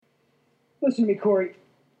Listen to me, Corey.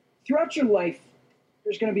 Throughout your life,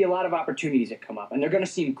 there's going to be a lot of opportunities that come up, and they're going to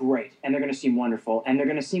seem great, and they're going to seem wonderful, and they're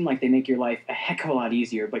going to seem like they make your life a heck of a lot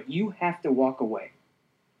easier, but you have to walk away.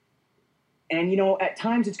 And, at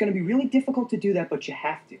times it's going to be really difficult to do that, but you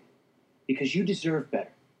have to, because you deserve better.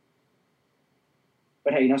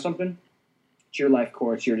 But hey, you know something? It's your life,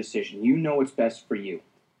 Corey. It's your decision. You know what's best for you.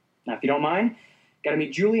 Now, if you don't mind, got to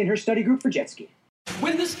meet Julie and her study group for jet ski.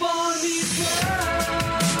 When the spawn meets world,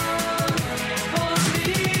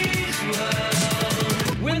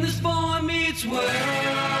 when the spawn meets world.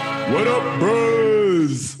 What up,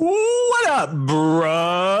 bros? What up,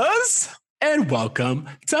 bros? And welcome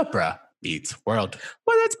to Bruh Meets World.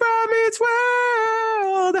 Well, it's Bruh Meets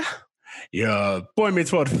World. Your Boy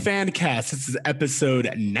Meets World fan cast. This is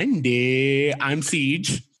episode 90. I'm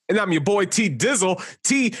Siege. And I'm your boy T Dizzle.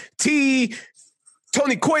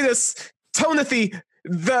 Tony Coitus, Tonathy,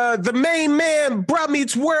 the main man, Bruh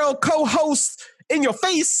Meets World co-host in your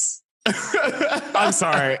face. I'm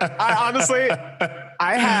sorry.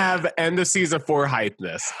 I have end of season 4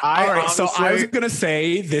 hypeness. So I was going to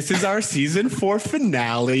say this is our season 4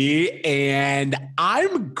 finale, and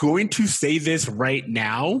I'm going to say this right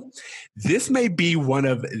now. This may be one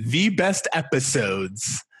of the best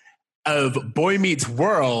episodes of Boy Meets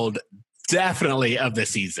World, definitely of the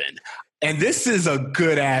season. And this is a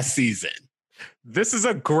good-ass season. This is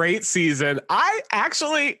a great season.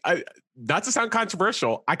 Not to sound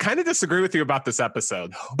controversial, I kind of disagree with you about this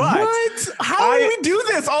episode. But what? How do we do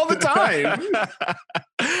this all the time?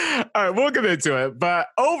 All right, we'll get into it. But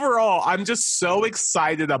overall, I'm just so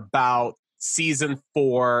excited about season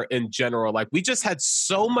 4 in general. Like, we just had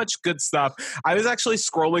so much good stuff. I was actually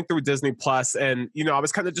scrolling through Disney Plus, and I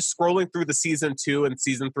was kind of just scrolling through the season 2 and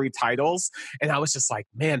season 3 titles, and I was just like,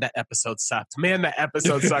 man, that episode sucked. And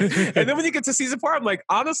then when you get to season 4, I'm like,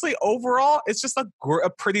 honestly, overall, it's just a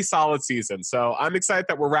pretty solid season. So I'm excited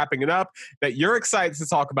that we're wrapping it up, that you're excited to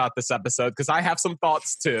talk about this episode, because I have some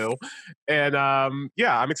thoughts too. And I'm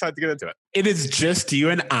excited to get into it. It is just you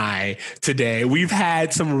and I today. We've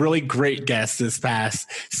had some really great guests this past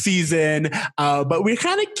season, but we're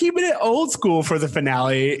kind of keeping it old school for the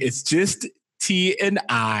finale. It's just T and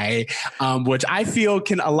I, which I feel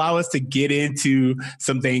can allow us to get into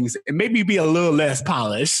some things and maybe be a little less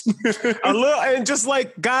polished. And just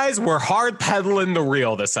like, guys, we're hard pedaling the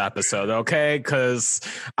reel this episode, okay? Because,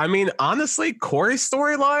 honestly, Corey's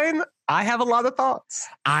storyline, I have a lot of thoughts.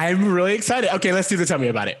 I'm really excited. Okay, let's do the tell me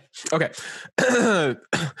about it. Okay.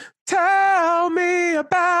 Tell me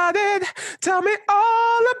about it. Tell me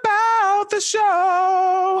all about the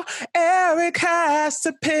show. Eric has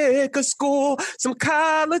to pick a school. Some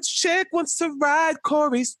college chick wants to ride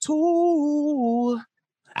Corey's tool.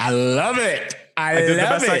 I love it. I did the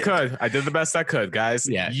best I could. I did the best I could, guys.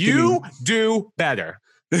 Yeah, you do better.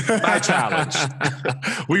 My challenge.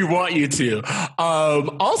 We want you to.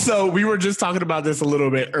 Also, we were just talking about this a little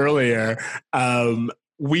bit earlier.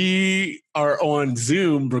 We are on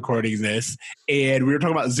Zoom recording this, and we were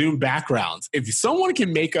talking about Zoom backgrounds. If someone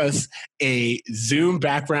can make us a Zoom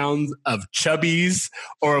background of Chubby's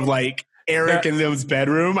or of like Eric in them's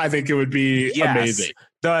bedroom, I think it would be amazing.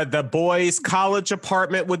 The boys' college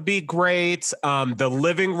apartment would be great. The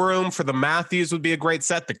living room for the Matthews would be a great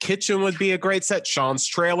set. The kitchen would be a great set. Sean's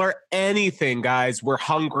trailer, anything, guys. We're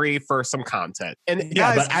hungry for some content. And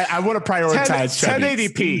yeah, guys, but I want to prioritize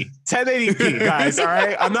 1080p, guys. All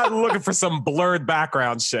right, I'm not looking for some blurred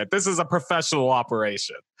background shit. This is a professional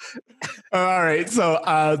operation. All right,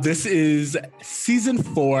 so this is season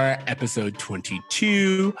 4, episode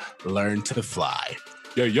 22. Learn to fly.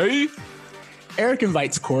 Yay! Eric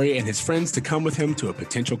invites Corey and his friends to come with him to a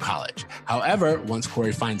potential college. However, once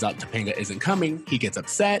Corey finds out Topanga isn't coming, he gets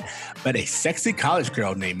upset, but a sexy college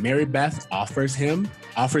girl named Mary Beth offers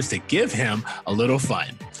to give him a little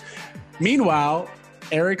fun. Meanwhile,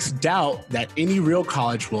 Eric's doubt that any real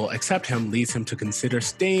college will accept him leads him to consider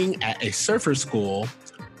staying at a surfer school.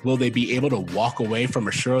 Will they be able to walk away from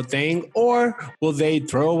a sure thing, or will they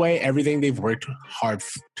throw away everything they've worked hard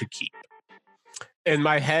to keep? In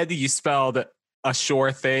my head, you spelled a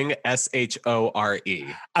sure thing, Shore.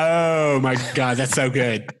 Oh my God, that's so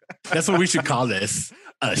good. That's what we should call this.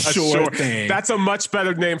 A sure thing. That's a much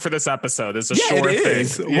better name for this episode. It's a sure thing.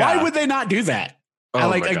 Is. Yeah. Why would they not do that? I Oh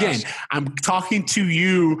like, my again, gosh. I'm talking to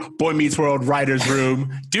you, Boy Meets World writers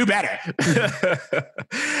room. Do better.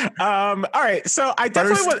 All right. So I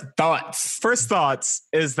definitely want Thoughts. first thoughts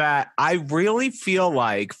is that I really feel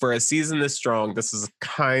like for a season this strong, this is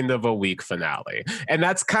kind of a weak finale. And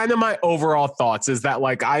that's kind of my overall thoughts is that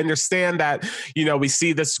like, I understand that, you know, we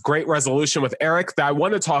see this great resolution with Eric that I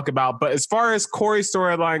want to talk about, but as far as Corey's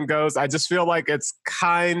storyline goes, I just feel like it's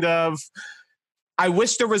kind of, I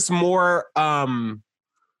wish there was more,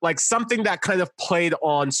 like something that kind of played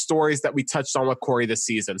on stories that we touched on with Corey this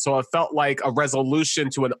season. So it felt like a resolution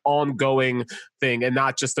to an ongoing thing and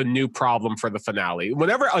not just a new problem for the finale.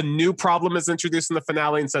 Whenever a new problem is introduced in the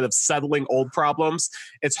finale instead of settling old problems,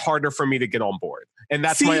 it's harder for me to get on board. And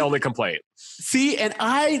that's my only complaint. See, and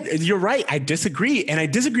you're right. I disagree. And I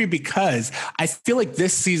disagree because I feel like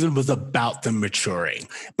this season was about them maturing,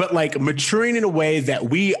 but like maturing in a way that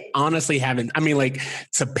we honestly haven't. I mean, like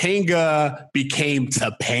Topanga became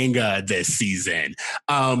Topanga this season.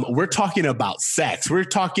 We're talking about sex. We're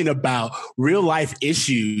talking about real life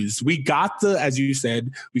issues. We got as you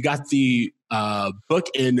said, we got the book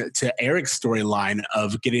into Eric's storyline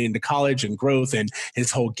of getting into college and growth and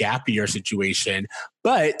his whole gap year situation.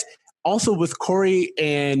 But also with Corey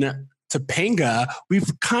and Topanga,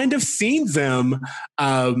 we've kind of seen them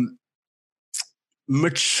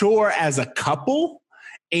mature as a couple.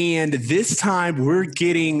 And this time we're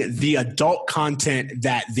getting the adult content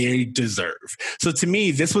that they deserve. So to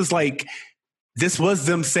me, this was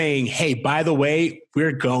them saying, hey, by the way,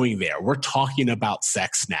 we're going there. We're talking about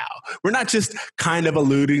sex now. We're not just kind of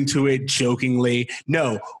alluding to it jokingly.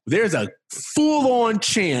 No, there's a full-on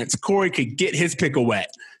chance Corey could get his pickle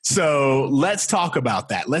wet. So let's talk about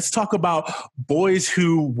that. Let's talk about boys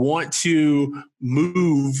who want to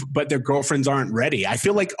move, but their girlfriends aren't ready. I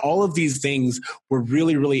feel like all of these things were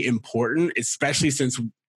really, really important, especially since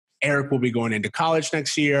Eric will be going into college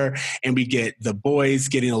next year and we get the boys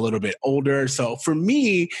getting a little bit older. So for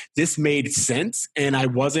me, this made sense and I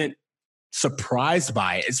wasn't surprised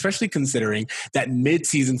by it, especially considering that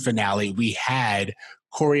mid-season finale, we had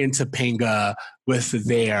Corey and Topanga with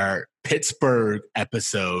their Pittsburgh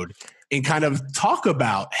episode and kind of talk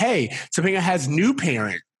about, hey, Topanga has new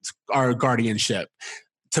parents, our guardianship.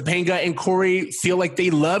 Topanga and Corey feel like they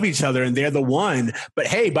love each other and they're the one. But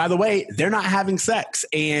hey, by the way, they're not having sex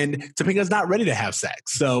and Topanga's not ready to have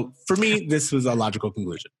sex. So for me, this was a logical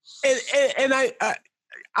conclusion. And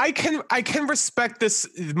I can respect this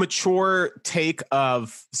mature take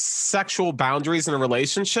of sexual boundaries in a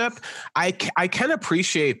relationship. I can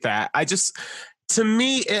appreciate that. To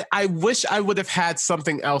me, I wish I would have had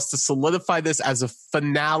something else to solidify this as a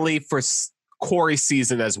finale for Corey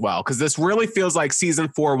season as well, because this really feels like season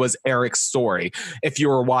 4 was Eric's story. If you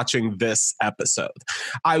were watching this episode,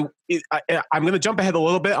 I'm going to jump ahead a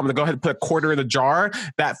little bit. I'm going to go ahead and put a quarter in the jar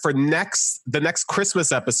that for the next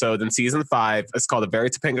Christmas episode in season 5, it's called A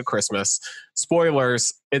Very Topanga Christmas.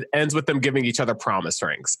 Spoilers, it ends with them giving each other promise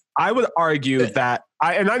rings. I would argue that,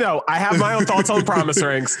 I know I have my own thoughts on promise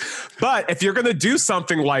rings, but if you're going to do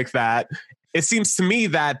something like that, it seems to me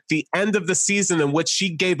that the end of the season in which she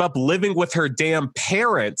gave up living with her damn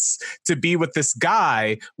parents to be with this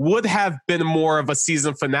guy would have been more of a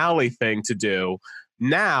season finale thing to do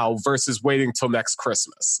now versus waiting till next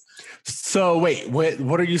Christmas. So wait,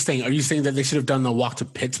 what are you saying? Are you saying that they should have done the walk to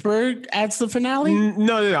Pittsburgh as the finale?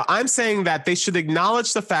 No. I'm saying that they should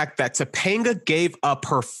acknowledge the fact that Topanga gave up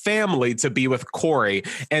her family to be with Corey,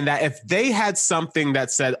 and that if they had something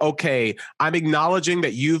that said, okay, I'm acknowledging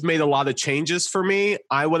that you've made a lot of changes for me,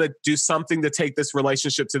 I want to do something to take this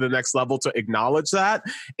relationship to the next level to acknowledge that,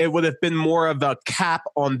 it would have been more of a cap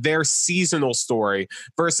on their seasonal story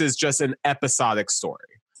versus just an episodic story.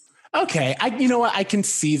 Okay, you know what? I can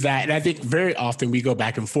see that. And I think very often we go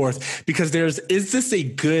back and forth because is this a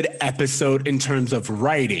good episode in terms of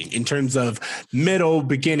writing, in terms of middle,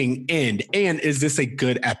 beginning, end? And is this a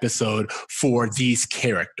good episode for these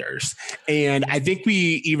characters? And I think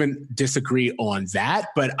we even disagree on that,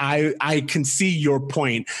 but I can see your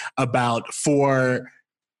point about for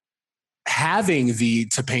having the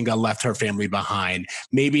Topanga left her family behind,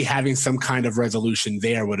 maybe having some kind of resolution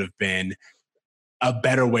there would have been a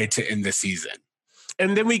better way to end the season.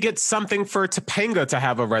 And then we get something for Topanga to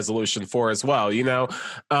have a resolution for as well, you know?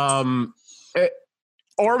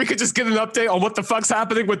 Or we could just get an update on what the fuck's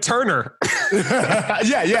happening with Turner.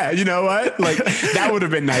 Yeah. You know what? Like that would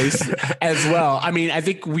have been nice as well. I mean, I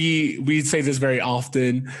think we say this very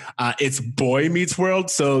often. It's Boy Meets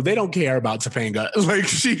World. So they don't care about Topanga. Like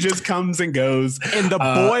she just comes and goes. And the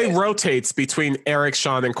boy rotates between Eric,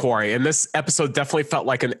 Sean, and Corey. And this episode definitely felt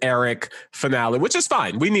like an Eric finale, which is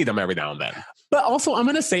fine. We need them every now and then. But also, I'm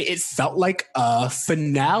going to say it felt like a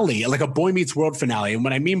finale, like a Boy Meets World finale. And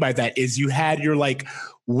what I mean by that is you had your like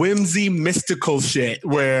whimsy, mystical shit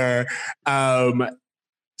where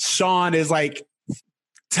Sean is like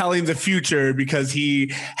telling the future because he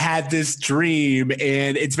had this dream,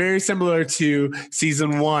 and it's very similar to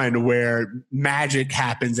season 1 where magic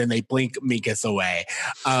happens and they blink Minkus away.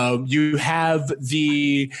 You have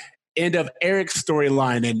the end of Eric's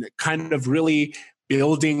storyline and kind of really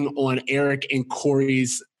building on Eric and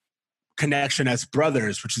Corey's connection as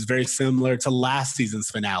brothers, which is very similar to last season's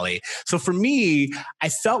finale. So for me, I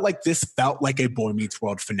felt like this felt like a Boy Meets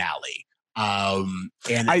World finale. And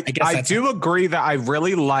I guess I do agree that I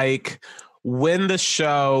really like when the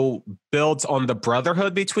show builds on the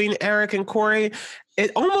brotherhood between Eric and Corey.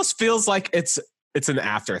 It almost feels like it's an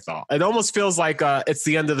afterthought. It almost feels like it's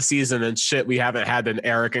the end of the season and shit, we haven't had an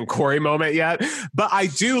Eric and Corey moment yet. But I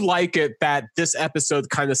do like it that this episode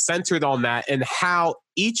kind of centered on that and how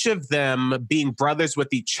each of them being brothers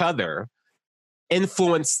with each other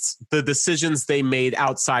influenced the decisions they made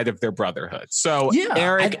outside of their brotherhood. So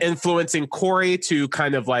Eric influencing Corey to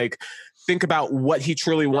kind of like think about what he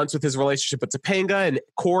truly wants with his relationship with Topanga, and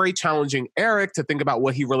Corey challenging Eric to think about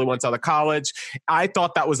what he really wants out of college. I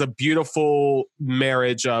thought that was a beautiful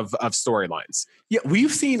marriage of storylines. Yeah,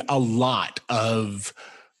 we've seen a lot of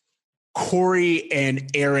Corey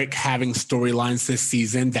and Eric having storylines this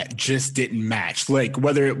season that just didn't match. Like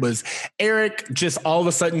whether it was Eric just all of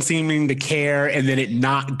a sudden seeming to care and then it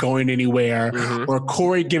not going anywhere, or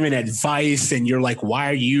Corey giving advice and you're like, why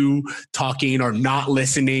are you talking or not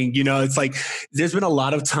listening? You know, it's like there's been a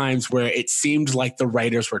lot of times where it seemed like the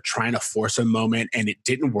writers were trying to force a moment and it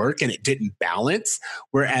didn't work and it didn't balance.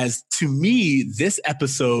 Whereas to me, this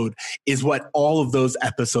episode is what all of those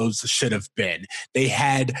episodes should have been. They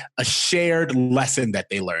had a shared lesson that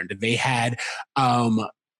they learned. They had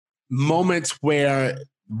moments where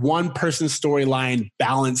one person's storyline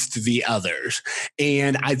balanced the others.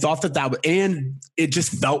 And I thought and it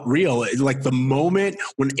just felt real. Like the moment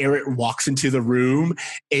when Eric walks into the room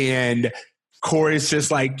and Corey's just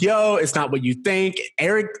like, yo, it's not what you think.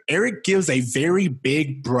 Eric gives a very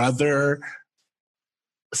big brother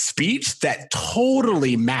speech that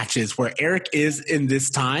totally matches where Eric is in this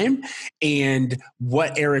time and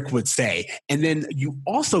what Eric would say. And then you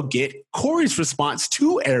also get Corey's response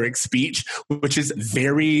to Eric's speech, which is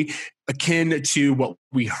very akin to what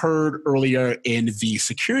we heard earlier in the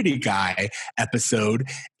security guy episode.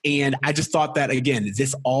 And I just thought that, again,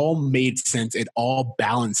 this all made sense. It all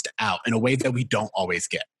balanced out in a way that we don't always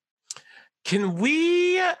get. Can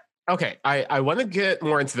we... Okay, I want to get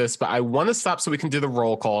more into this, but I want to stop so we can do the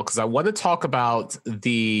roll call because I want to talk about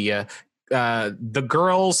the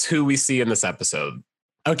girls who we see in this episode.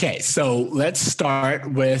 Okay, so let's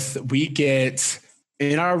start with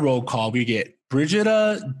in our roll call, we get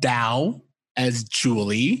Brigida Dow as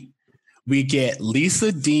Julie. We get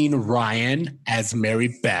Lisa Dean Ryan as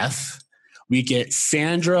Mary Beth. We get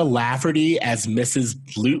Sandra Lafferty as Mrs.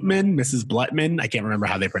 Blutman. I can't remember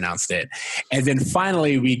how they pronounced it. And then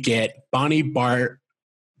finally, we get Bonnie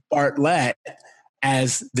Bartlett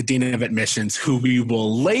as the Dean of Admissions, who we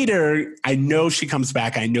will later, I know she comes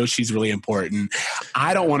back. I know she's really important.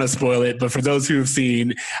 I don't want to spoil it, but for those who have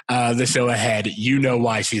seen the show ahead, you know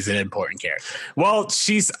why she's an important character. Well,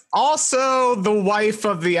 she's also the wife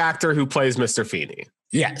of the actor who plays Mr. Feeney.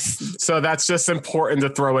 Yes. So that's just important to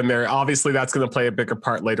throw in there. Obviously, that's going to play a bigger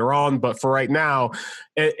part later on. But for right now,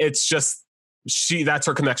 it's just that's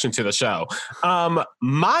her connection to the show.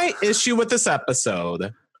 My issue with this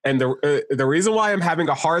episode, and the reason why I'm having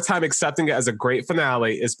a hard time accepting it as a great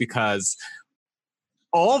finale is because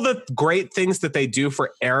all the great things that they do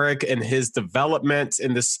for Eric and his development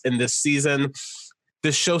in this season,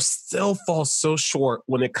 the show still falls so short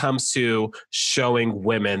when it comes to showing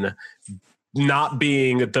women not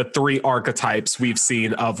being the 3 archetypes we've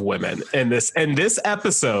seen of women in this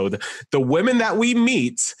episode. The women that we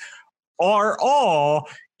meet are all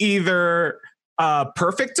either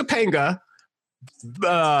perfect Topanga,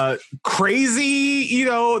 crazy,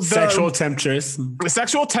 sexual temptress,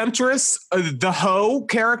 the hoe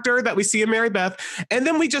character that we see in Mary Beth, and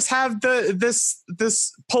then we just have this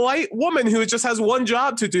polite woman who just has one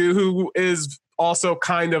job to do, who is also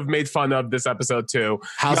kind of made fun of this episode too.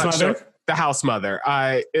 House mother. The house mother.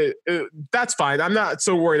 That's fine. I'm not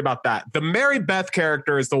so worried about that. The Mary Beth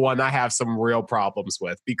character is the one I have some real problems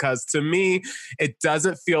with, because to me, it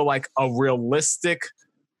doesn't feel like a realistic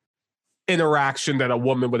interaction that a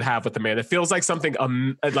woman would have with a man. It feels like something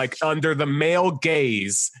like under the male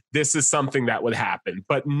gaze, this is something that would happen,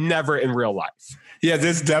 but never in real life. Yeah,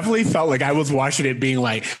 this definitely felt like I was watching it being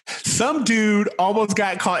like, some dude almost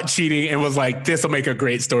got caught cheating and was like, this will make a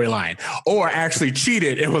great storyline. Or actually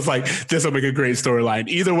cheated and was like, this will make a great storyline.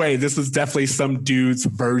 Either way, this was definitely some dude's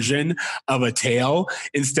version of a tale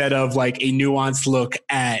instead of like a nuanced look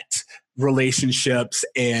at relationships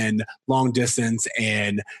and long distance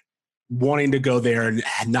and wanting to go there and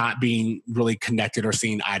not being really connected or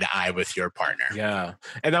seeing eye to eye with your partner. Yeah.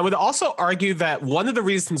 And I would also argue that one of the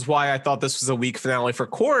reasons why I thought this was a weak finale for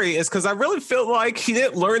Corey is because I really feel like he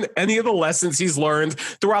didn't learn any of the lessons he's learned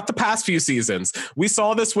throughout the past few seasons. We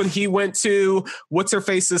saw this when he went to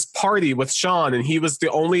What's-Her-Face's party with Sean, and they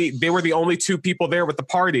were the only two people there with the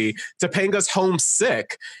party. Topanga's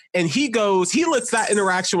homesick. And he lets that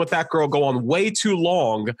interaction with that girl go on way too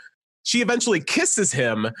long. She eventually kisses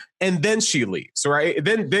him and then she leaves, right?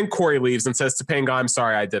 Then Corey leaves and says to Topanga, I'm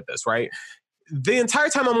sorry I did this, right? The entire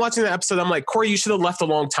time I'm watching the episode, I'm like, Corey, you should have left a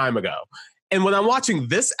long time ago. And when I'm watching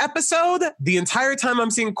this episode, the entire time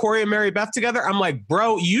I'm seeing Corey and Mary Beth together, I'm like,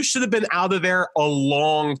 bro, you should have been out of there a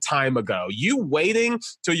long time ago. You waiting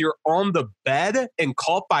till you're on the bed and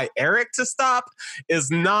called by Eric to stop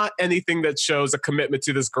is not anything that shows a commitment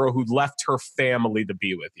to this girl who left her family to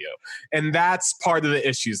be with you. And that's part of the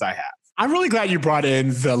issues I have. I'm really glad you brought in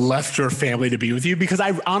the Lester family to be with you, because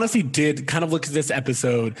I honestly did kind of look at this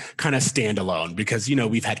episode kind of standalone because, you know,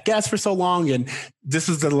 we've had guests for so long, and this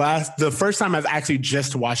is the first time I've actually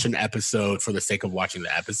just watched an episode for the sake of watching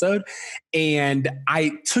the episode. And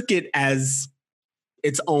I took it as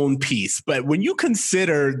its own piece. But when you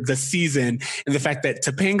consider the season and the fact that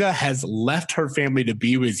Topanga has left her family to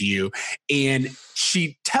be with you, and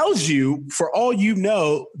she tells you, for all you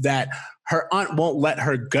know, that her aunt won't let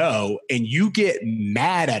her go, and you get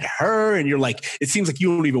mad at her and you're like, it seems like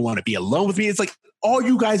you don't even want to be alone with me. It's like all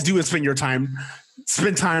you guys do is spend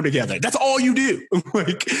time together. That's all you do.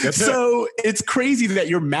 It's crazy that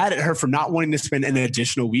you're mad at her for not wanting to spend an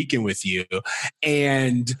additional weekend with you.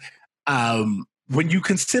 And when you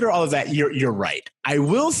consider all of that, you're right. I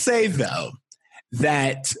will say, though,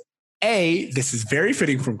 that this is very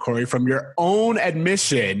fitting from Corey, from your own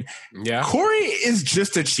admission. Yeah. Corey is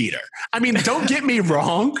just a cheater. I mean, don't get me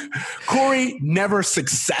wrong. Corey never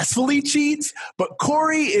successfully cheats, but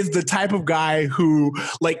Corey is the type of guy who,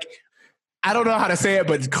 like, I don't know how to say it,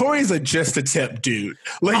 but Corey's just a tip dude.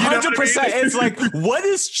 Like, 100%. I mean? It's like, what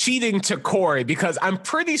is cheating to Corey? Because I'm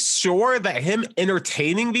pretty sure that him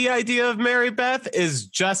entertaining the idea of Mary Beth is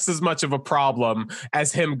just as much of a problem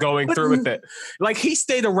as him going through with it. Like, he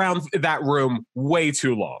stayed around that room way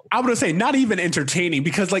too long. I would say not even entertaining,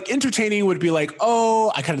 because like entertaining would be like,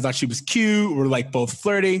 oh, I kind of thought she was cute. We're like both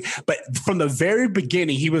flirting. But from the very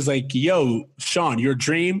beginning, he was like, yo, Sean, your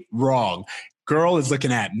dream, wrong. Girl is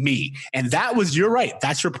looking at me. And you're right.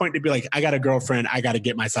 That's your point, to be like, I got a girlfriend. I got to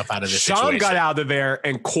get myself out of this situation. Sean got out of there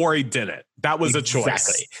and Corey didn't. That was a choice.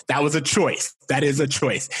 Exactly. That was a choice. That is a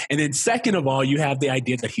choice. And then second of all, you have the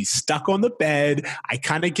idea that he's stuck on the bed. I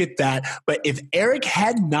kind of get that. But if Eric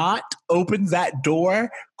had not opened that door,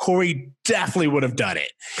 Corey definitely would have done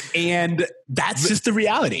it. And that's just the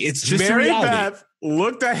reality. It's just Mary the reality. Beth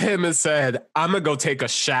looked at him and said, I'm going to go take a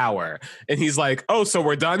shower. And he's like, oh, so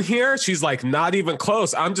we're done here? She's like, not even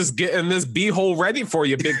close. I'm just getting this beehole ready for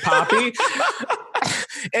you, Big Poppy.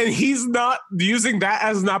 And he's not using that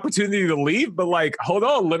as an opportunity to leave, but like, hold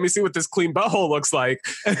on, let me see what this clean butthole looks like.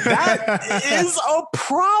 That is a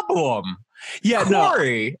problem. Yeah,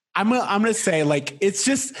 Corey. No, I'm gonna say, like, it's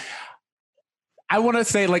just, I want to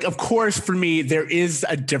say, like, of course, for me, there is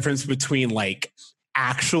a difference between like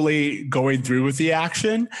actually going through with the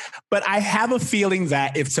action, but I have a feeling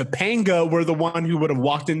that if Topanga were the one who would have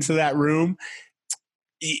walked into that room,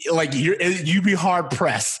 like you'd be hard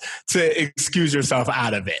pressed to excuse yourself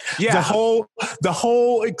out of it. Yeah. The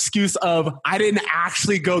whole excuse of I didn't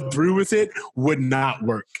actually go through with it would not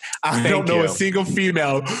work. I don't know a single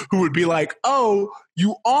female who would be like, oh,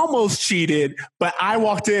 you almost cheated, but I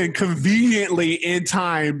walked in conveniently in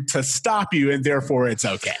time to stop you, and therefore it's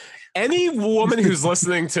okay. Any woman who's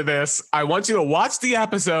listening to this, I want you to watch the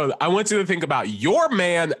episode. I want you to think about your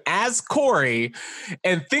man as Corey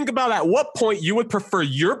and think about at what point you would prefer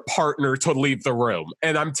your partner to leave the room.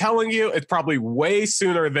 And I'm telling you, it's probably way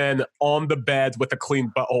sooner than on the bed with a clean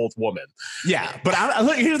butthole woman. Yeah, but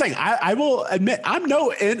look, here's the thing. I will admit, I'm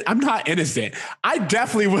not innocent. I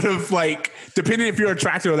definitely would have, like, depending if you're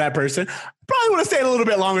attracted to that person, probably would have stayed a little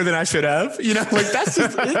bit longer than I should have. You know, like it's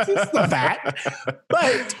just the fact.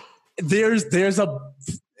 But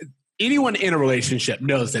anyone in a relationship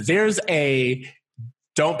knows that there's a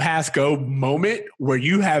don't pass go moment where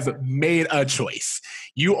you have made a choice.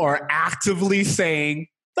 You are actively saying,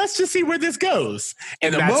 let's just see where this goes.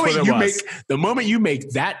 And the moment you make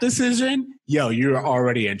that decision, you're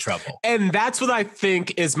already in trouble. And that's what I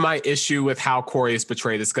think is my issue with how Corey is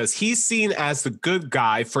portrayed, is because he's seen as the good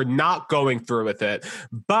guy for not going through with it.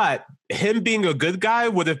 But him being a good guy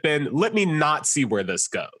would have been, let me not see where this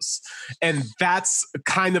goes. And that's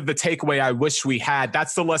kind of the takeaway I wish we had.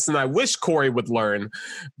 That's the lesson I wish Corey would learn,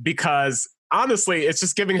 because honestly, it's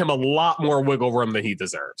just giving him a lot more wiggle room than he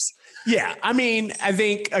deserves. Yeah, I mean, I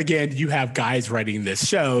think, again, you have guys writing this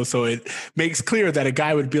show, so it makes clear that a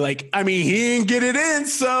guy would be like, I mean, he didn't get it in,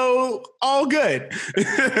 so all good.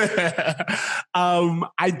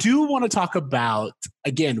 I do want to talk about,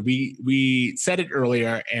 again, we said it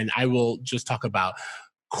earlier, and I will just talk about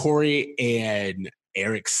Corey and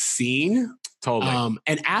Eric's scene. Totally.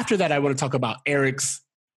 And after that, I want to talk about Eric's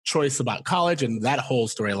choice about college and that whole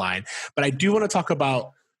storyline. But I do want to talk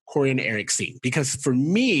about Corey and Eric's scene, because for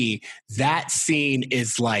me, that scene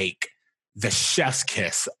is like the chef's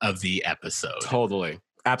kiss of the episode. Totally.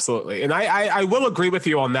 Absolutely. And I will agree with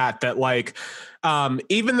you on that like,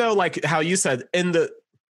 even though, like how you said,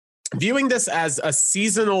 viewing this as a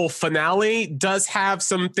seasonal finale does have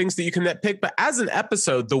some things that you can nitpick, but as an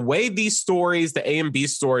episode, the way these stories, the A and B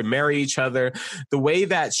story, marry each other, the way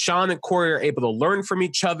that Sean and Corey are able to learn from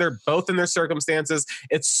each other, both in their circumstances,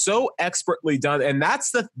 it's so expertly done. And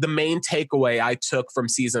that's the main takeaway I took from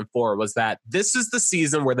season 4, was that this is the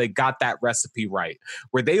season where they got that recipe right,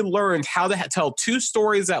 where they learned how to tell two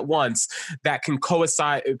stories at once that can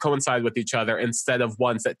coincide with each other instead of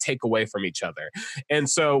ones that take away from each other. And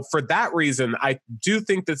so for that reason, I do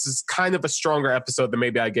think this is kind of a stronger episode than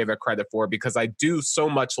maybe I gave it credit for, because I do so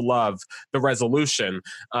much love the resolution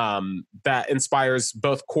that inspires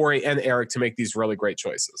both Corey and Eric to make these really great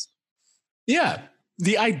choices. Yeah.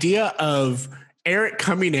 The idea of Eric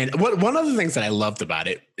coming in, one of the things that I loved about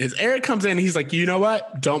it is Eric comes in, he's like, you know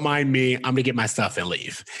what? Don't mind me. I'm going to get my stuff and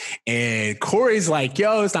leave. And Corey's like,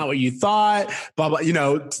 yo, it's not what you thought. Blah, blah,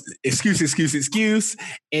 excuse.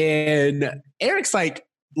 And Eric's like,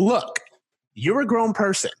 look, you're a grown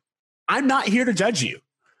person. I'm not here to judge you.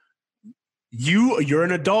 You're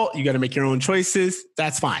an adult. You got to make your own choices.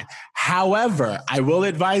 That's fine. However, I will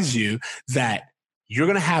advise you that you're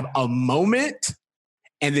going to have a moment,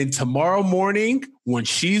 and then tomorrow morning, when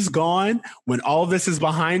she's gone, when all this is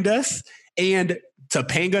behind us, and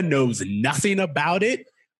Topanga knows nothing about it,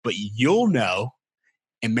 but you'll know,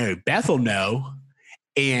 and Mary Beth will know,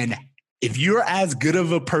 and if you're as good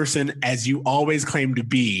of a person as you always claim to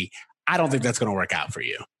be, I don't think that's going to work out for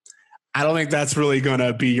you. I don't think that's really going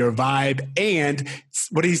to be your vibe. And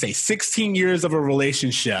what did he say? 16 years of a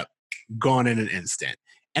relationship gone in an instant.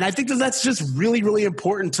 And I think that's just really, really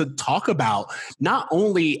important to talk about, not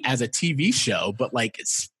only as a TV show, but like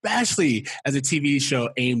especially as a TV show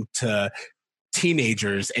aimed to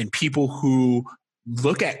teenagers and people who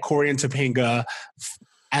look at Corey and Topanga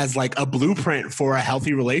as like a blueprint for a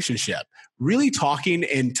healthy relationship. Really talking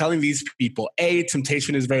and telling these people, A,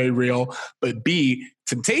 temptation is very real, but B,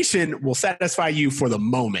 temptation will satisfy you for the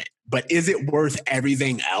moment. But is it worth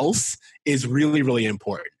everything else is really, really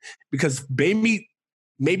important. Because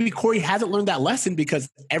maybe Corey hasn't learned that lesson, because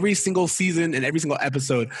every single season and every single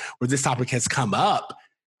episode where this topic has come up,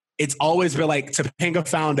 it's always been like, Topanga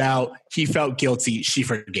found out, he felt guilty, she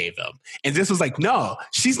forgave him. And this was like, no,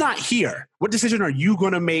 she's not here. What decision are you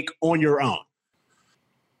going to make on your own?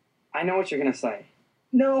 I know what you're going to say.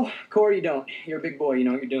 No, Corey, you don't. You're a big boy. You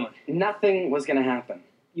know what you're doing. Nothing was going to happen.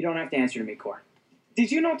 You don't have to answer to me, Corey. Did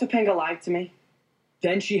you know Topanga lied to me?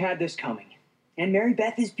 Then she had this coming. And Mary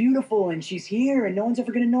Beth is beautiful, and she's here, and no one's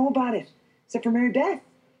ever going to know about it. Except for Mary Beth.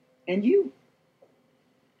 And you.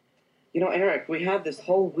 You know, Eric, we had this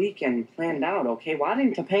whole weekend planned out, okay? Why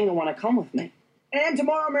didn't Topanga want to come with me? And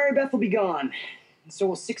tomorrow Mary Beth will be gone. And so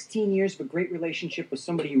will 16 years of a great relationship with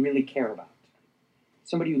somebody you really care about.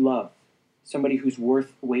 Somebody you love. Somebody who's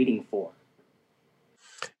worth waiting for.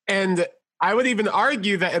 And I would even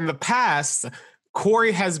argue that in the past,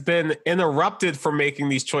 Corey has been interrupted from making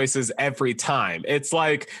these choices every time. It's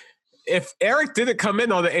like, if Eric didn't come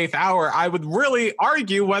in on the 8th hour, I would really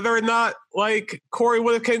argue whether or not like Corey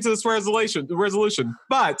would have came to this resolution.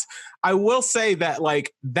 But I will say that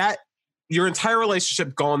like that your entire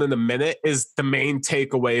relationship gone in a minute is the main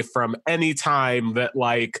takeaway from any time that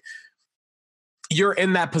like you're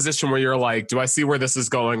in that position where you're like, do I see where this is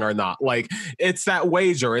going or not? Like, it's that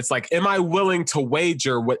wager. It's like, am I willing to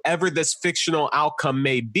wager whatever this fictional outcome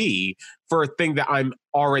may be for a thing that I'm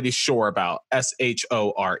already sure about?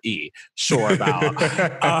 SHORE, sure about.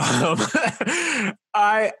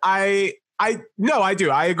 I I do.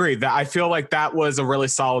 I agree that I feel like that was a really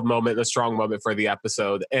solid moment, a strong moment for the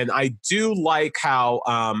episode. And I do like how,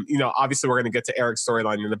 obviously we're going to get to Eric's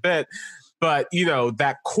storyline in a bit, but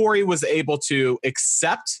that Corey was able to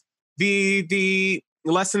accept the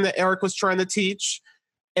lesson that Eric was trying to teach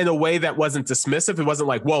in a way that wasn't dismissive. It wasn't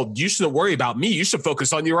like, well, you shouldn't worry about me. You should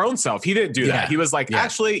focus on your own self. He didn't do that. He was like,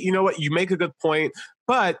 actually, you know what? You make a good point.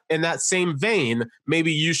 But in that same vein,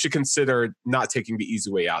 maybe you should consider not taking the easy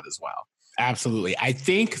way out as well. Absolutely. I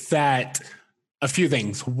think that a few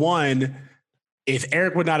things. One, if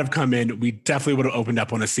Eric would not have come in, we definitely would have opened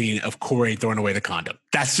up on a scene of Corey throwing away the condom.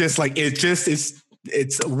 That's just like,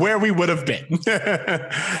 it's where we would have been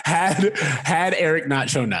had Eric not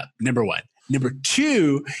shown up. Number one. Number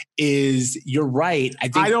two is, you're right.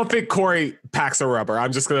 I don't think Corey packs a rubber.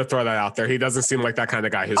 I'm just going to throw that out there. He doesn't seem like that kind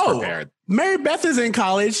of guy who's prepared. Mary Beth is in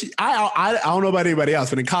college. I don't know about anybody else,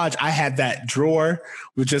 but in college, I had that drawer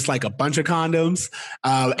with just like a bunch of condoms.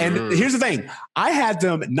 And here's the thing. I had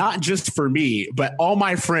them not just for me, but all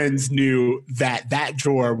my friends knew that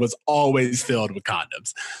drawer was always filled with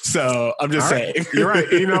condoms. So I'm just saying. You're right.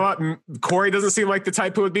 You know what? Corey doesn't seem like the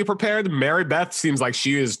type who would be prepared. Mary Beth seems like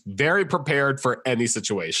she is very prepared for any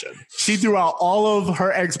situation. She threw out all of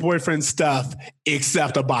her ex-boyfriend's stuff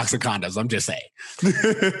except a box of condoms. I'm just saying.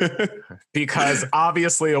 Because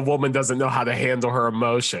obviously a woman doesn't know how to handle her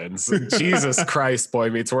emotions. Jesus Christ, Boy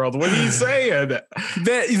Meets World. What are you saying?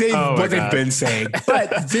 They've been saying.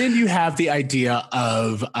 But then you have the idea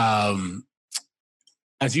of,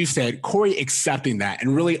 as you said, Corey accepting that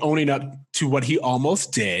and really owning up to what he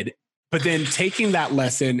almost did, but then taking that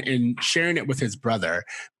lesson and sharing it with his brother,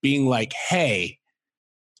 being like, hey,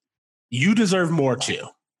 you deserve more too.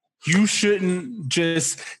 You shouldn't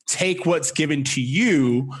just take what's given to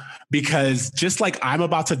you, because just like I'm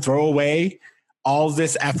about to throw away all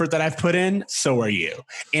this effort that I've put in, so are you.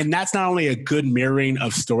 And that's not only a good mirroring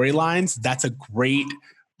of storylines, that's a great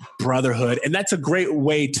brotherhood. And that's a great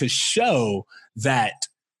way to show that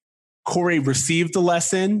Corey received the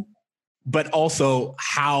lesson, but also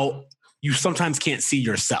how you sometimes can't see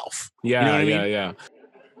yourself. Yeah, you know what I mean? Yeah.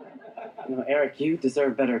 Eric, you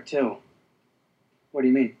deserve better too. What do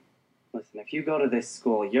you mean? Listen, if you go to this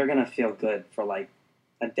school, you're going to feel good for like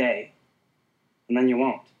a day, and then you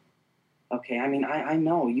won't. Okay, I mean, I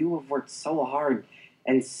know you have worked so hard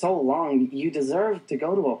and so long. You deserve to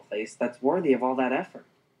go to a place that's worthy of all that effort.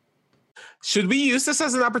 Should we use this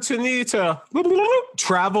as an opportunity to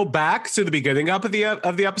travel back to the beginning of the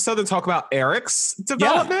episode and talk about Eric's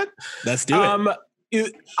development? Yeah, let's do it.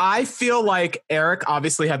 I feel like Eric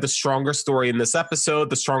obviously had the stronger story in this episode,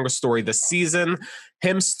 the stronger story this season.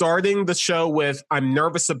 Him starting the show with, I'm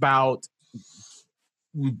nervous about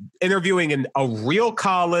interviewing in a real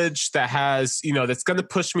college that has, that's going to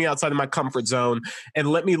push me outside of my comfort zone and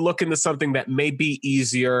let me look into something that may be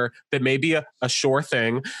easier, that may be a sure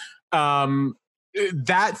thing.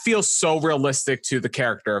 That feels so realistic to the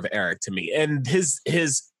character of Eric to me. And his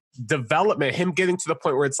development, him getting to the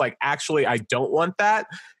point where it's like, actually, I don't want that,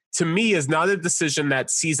 to me is not a decision that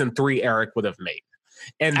season 3 Eric would have made.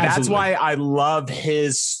 And that's why I love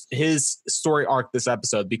his story arc this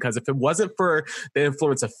episode, because if it wasn't for the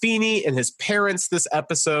influence of Feeney and his parents this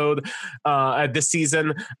episode, this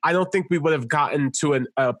season, I don't think we would have gotten to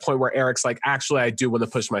a point where Eric's like, actually, I do want to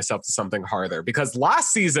push myself to something harder. Because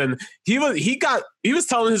last season, he was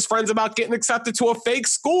telling his friends about getting accepted to a fake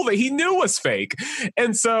school that he knew was fake.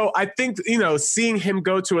 And so I think, seeing him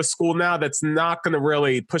go to a school now that's not going to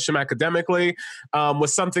really push him academically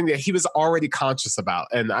was something that he was already conscious about.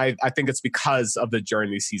 And I think it's because of the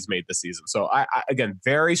journeys he's made this season. So I again,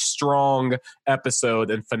 very strong episode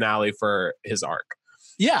and finale for his arc.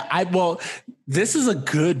 Yeah, this is a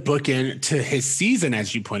good bookend to his season,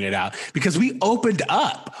 as you pointed out, because we opened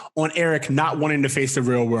up on Eric not wanting to face the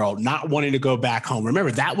real world, not wanting to go back home.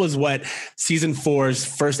 Remember, that was what season 4's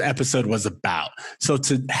first episode was about. So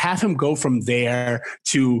to have him go from there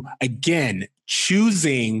to, again,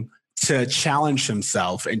 choosing to challenge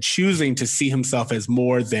himself and choosing to see himself as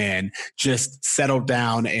more than just settled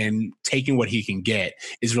down and taking what he can get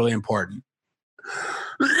is really important.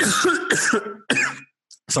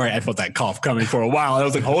 Sorry, I felt that cough coming for a while. I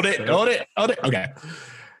was like, hold it. Okay.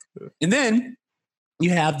 And then you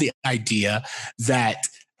have the idea that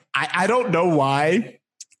I don't know why.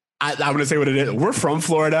 I'm going to say what it is. We're from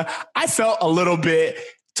Florida. I felt a little bit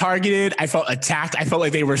targeted. I felt attacked. I felt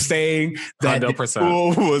like they were saying that 100%. The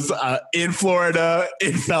school was in Florida.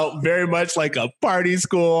 It felt very much like a party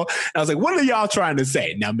school. And I was like, what are y'all trying to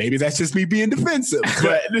say? Now, maybe that's just me being defensive.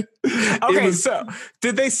 But okay, so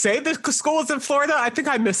did they say the school is in Florida? I think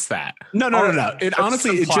I missed that. No. It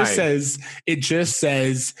honestly, it just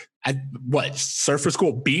says What, surfer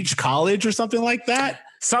school, beach college or something like that?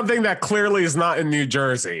 Something that clearly is not in New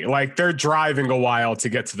Jersey. Like they're driving a while to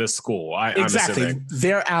get to this school. Exactly.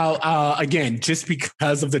 They're out again, just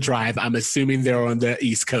because of the drive. I'm assuming they're on the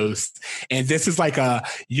East Coast, and this is like a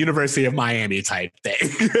University of Miami type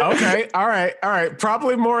thing. Okay. All right.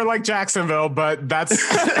 Probably more like Jacksonville, but that's.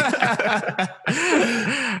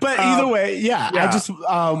 But either way, yeah. I just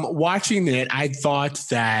watching it, I thought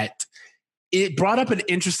that it brought up an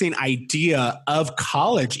interesting idea of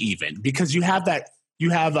college, even because you have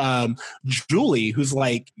Julie, who's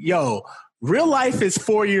like, yo, real life is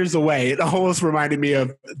 4 years away. It almost reminded me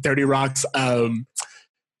of 30 Rock's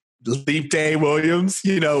Leap Day Williams,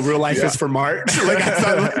 real life is for March.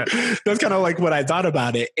 That's kind of like what I thought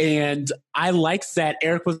about it. And I liked that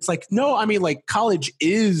Eric was like, no, I mean, like college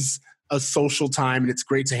is a social time and it's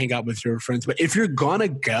great to hang out with your friends. But if you're going to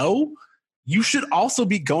go, you should also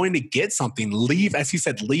be going to get something. Leave, as he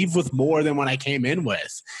said, leave with more than what I came in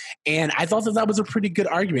with. And I thought that was a pretty good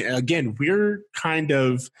argument. And again, we're kind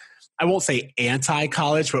of, I won't say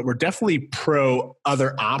anti-college, but we're definitely pro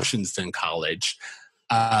other options than college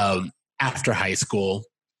after high school.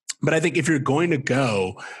 But I think if you're going to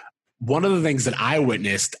go, one of the things that I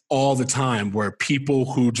witnessed all the time were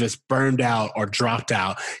people who just burned out or dropped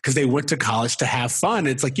out because they went to college to have fun.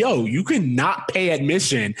 It's like, yo, you can not pay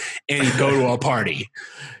admission and go to a party.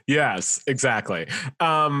 Yes, exactly.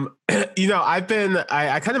 I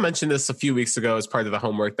kind of mentioned this a few weeks ago as part of the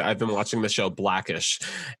homework that I've been watching the show Blackish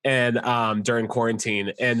and during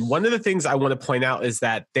quarantine. And one of the things I want to point out is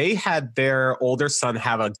that they had their older son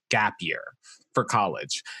have a gap year for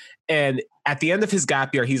college. And at the end of his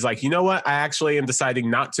gap year, he's like, you know what? I actually am deciding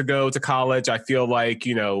not to go to college. I feel like,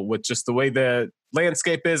 with just the way the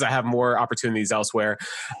landscape is, I have more opportunities elsewhere.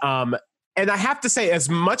 And I have to say, as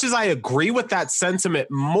much as I agree with that sentiment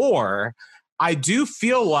more, I do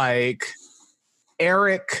feel like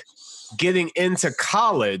Eric getting into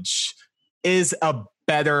college is a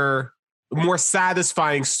better, more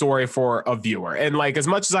satisfying story for a viewer. And like, as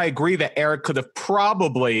much as I agree that Eric could have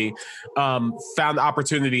probably found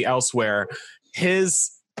opportunity elsewhere, I'm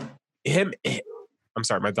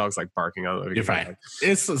sorry, my dog's like barking. I don't know if you're fine.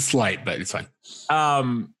 It's slight, but it's fine.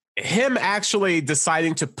 Him actually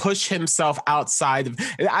deciding to push himself outside of,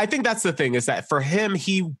 I think that's the thing, is that for him,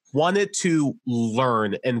 he wanted to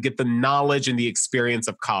learn and get the knowledge and the experience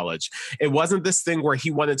of college. It wasn't this thing where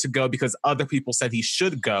he wanted to go because other people said he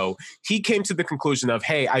should go. He came to the conclusion of,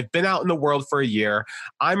 hey, I've been out in the world for a year.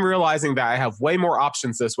 I'm realizing that I have way more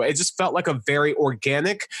options this way. It just felt like a very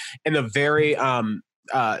organic and a very,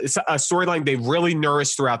 it's a storyline they really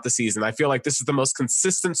nourished throughout the season. I feel like this is the most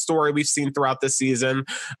consistent story we've seen throughout the season.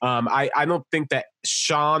 I don't think that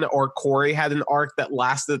Sean or Corey had an arc that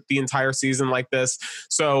lasted the entire season like this.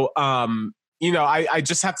 So, I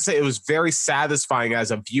just have to say it was very satisfying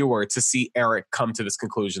as a viewer to see Eric come to this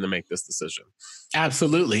conclusion and make this decision.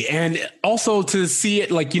 Absolutely. And also to see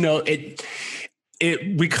it like,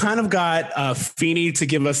 we kind of got Feeney to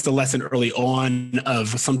give us the lesson early on of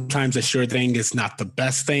sometimes a sure thing is not the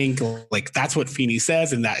best thing. Like that's what Feeney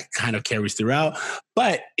says, and that kind of carries throughout.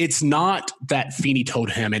 But it's not that Feeney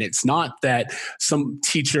told him, and it's not that some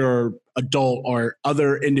teacher, adult, or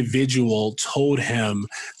other individual told him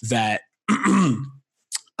that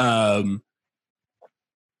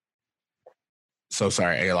so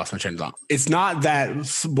sorry, I lost my train of thought. It's not that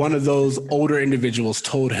one of those older individuals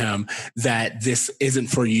told him that this isn't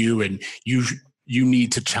for you and you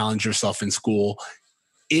need to challenge yourself in school.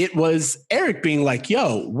 It was Eric being like,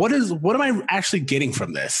 yo, what am I actually getting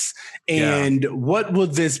from this? And what will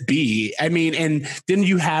this be? I mean, and then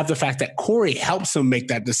you have the fact that Corey helps him make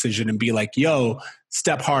that decision and be like, yo,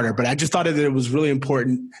 step harder. But I just thought that it was really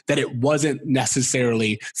important that it wasn't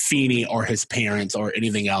necessarily Feeney or his parents or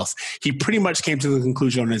anything else. He pretty much came to the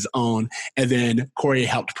conclusion on his own, and then Corey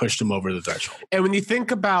helped push him over the threshold. And when you think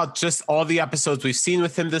about just all the episodes we've seen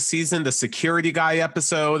with him this season, the security guy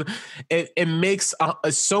episode, it makes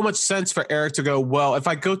so much sense for Eric to go, well, if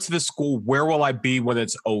I go to the school, where will I be when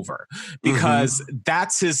it's over? Because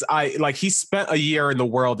that's he spent a year in the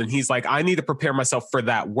world, and he's like, I need to prepare myself for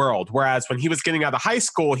that world. Whereas when he was getting out of high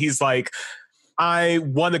school, he's like, I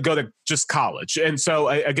want to go to just college. And so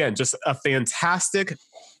again, just a fantastic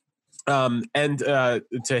end to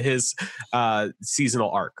his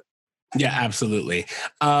seasonal arc. Yeah, absolutely.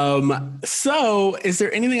 So is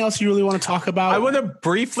there anything else you really want to talk about? I want to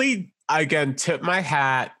briefly again, tip my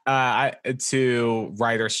hat to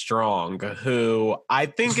Ryder Strong, who I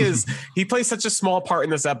think he plays such a small part in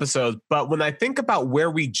this episode. But when I think about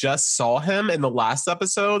where we just saw him in the last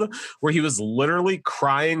episode, where he was literally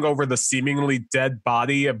crying over the seemingly dead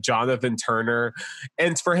body of Jonathan Turner,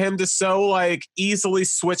 and for him to so like easily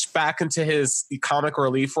switch back into his comic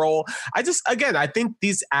relief role, I think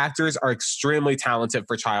these actors are extremely talented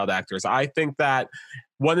for child actors. I think that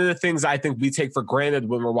one of the things I think we take for granted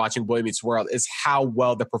when we're watching Boy Meets World is how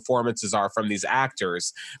well the performances are from these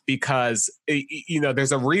actors, because,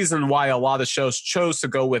 there's a reason why a lot of shows chose to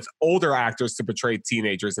go with older actors to portray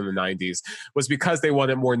teenagers in the 90s, was because they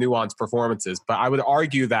wanted more nuanced performances. But I would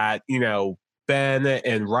argue that, Ben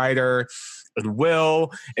and Ryder and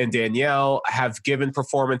Will and Danielle have given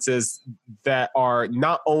performances that are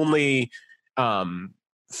not only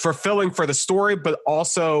fulfilling for the story, but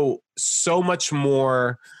also so much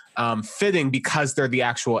more fitting because they're the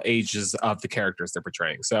actual ages of the characters they're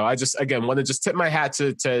portraying. So I just, again, want to just tip my hat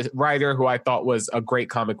to Ryder, who I thought was a great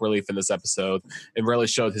comic relief in this episode and really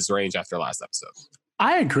showed his range after last episode.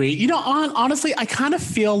 I agree. Honestly, I kind of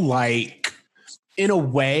feel like, in a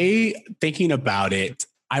way, thinking about it,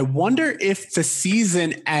 I wonder if the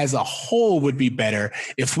season as a whole would be better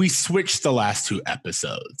if we switched the last 2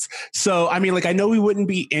 episodes. So, I mean, I know we wouldn't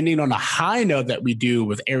be ending on a high note that we do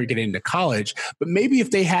with Eric getting into college, but maybe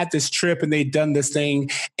if they had this trip and they'd done this thing,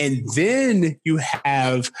 and then you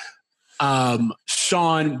have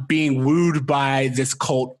Sean being wooed by this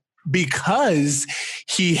cult because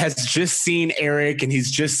he has just seen Eric and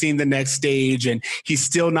he's just seen the next stage and he's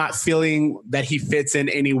still not feeling that he fits in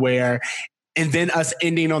anywhere. And then us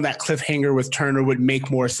ending on that cliffhanger with Turner would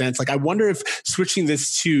make more sense. I wonder if switching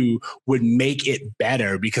this to would make it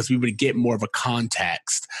better because we would get more of a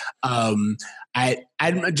context. I'm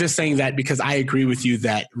just saying that because I agree with you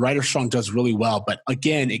that Ryder Strong does really well. But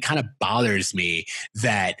again, it kind of bothers me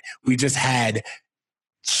that we just had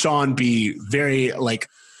Sean be very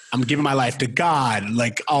I'm giving my life to God,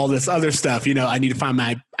 all this other stuff, I need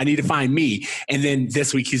to find me. And then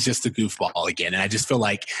this week he's just a goofball again. And I just feel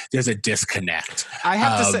like there's a disconnect. I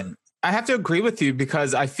have to agree with you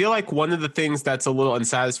because I feel like one of the things that's a little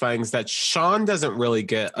unsatisfying is that Sean doesn't really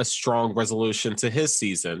get a strong resolution to his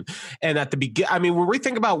season. And at the beginning, when we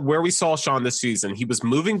think about where we saw Sean this season, he was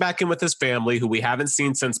moving back in with his family, who we haven't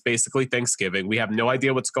seen since basically Thanksgiving. We have no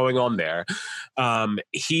idea what's going on there.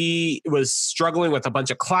 He was struggling with a bunch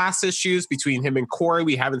of class issues between him and Corey.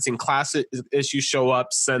 We haven't seen class issues show up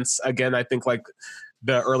since, again, I think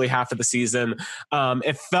the early half of the season.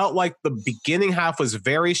 It felt like the beginning half was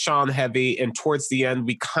very Sean heavy, and towards the end,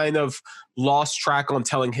 we kind of lost track on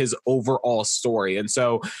telling his overall story. And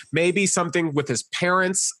so maybe something with his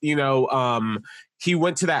parents, he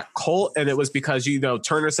went to that cult, and it was because,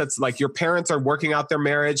 Turner said, your parents are working out their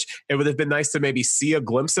marriage. It would have been nice to maybe see a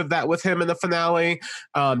glimpse of that with him in the finale.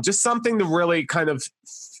 Just something to really kind of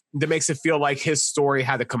that makes it feel like his story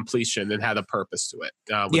had a completion and had a purpose to it.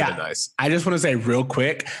 Would have been nice. I just want to say real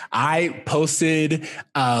quick, I posted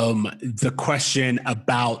the question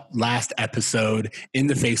about last episode in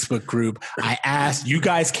the Facebook group. I asked, you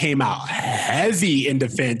guys came out heavy in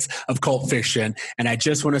defense of Cult Fiction, and I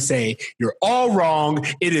just want to say you're all wrong.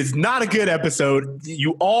 It is not a good episode.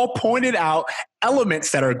 You all pointed out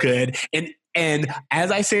elements that are good, and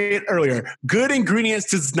as I said earlier, good ingredients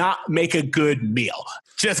does not make a good meal.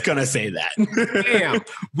 Just gonna say that. Damn,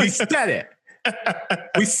 we said it.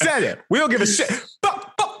 We said it. We don't give a shit.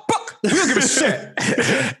 We don't give a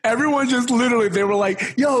shit. Everyone just literally, they were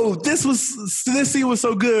like, yo, this scene was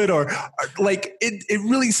so good. Or it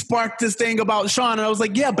really sparked this thing about Sean. And I was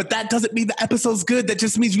like, yeah, but that doesn't mean the episode's good. That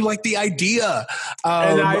just means you like the idea.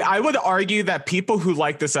 And I would argue that people who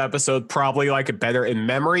like this episode probably like it better in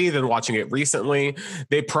memory than watching it recently.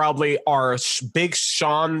 They probably are big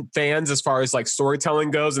Sean fans as far as storytelling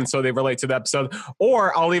goes. And so they relate to the episode.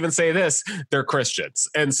 Or I'll even say this, they're Christians.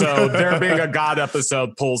 And so there being a God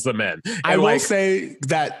episode pulls them in. I will say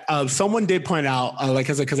that someone did point out,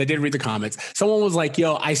 because I did read the comments, someone was like,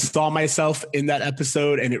 yo, I saw myself in that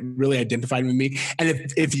episode and it really identified with me. And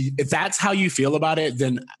if that's how you feel about it,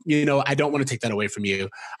 then, I don't want to take that away from you.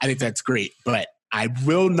 I think that's great. But I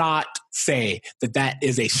will not say that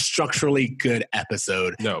is a structurally good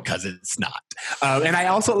episode. No, because it's not. And I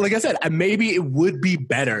also, like I said, maybe it would be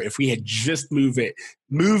better if we had just moved it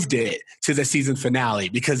moved it to the season finale,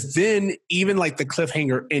 because then even like the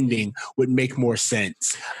cliffhanger ending would make more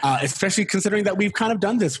sense, especially considering that we've kind of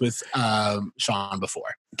done this with Sean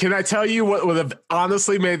before. Can I tell you what would have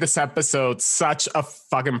honestly made this episode such a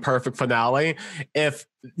fucking perfect finale? If,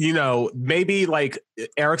 you know, maybe like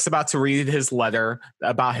Eric's about to read his letter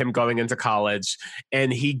about him going into college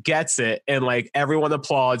and he gets it and like everyone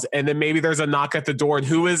applauds. And then maybe there's a knock at the door. And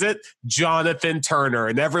who is it? Jonathan Turner.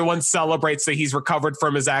 And everyone celebrates that he's recovered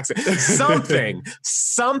from his accident.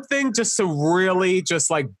 Something just to really just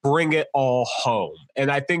like bring it all home. And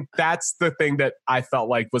I think that's the thing that I felt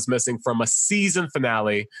like was missing from a season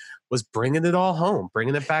finale, was bringing it all home,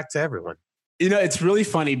 bringing it back to everyone. You know, it's really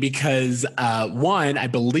funny because one, I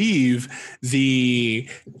believe the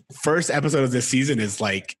first episode of this season is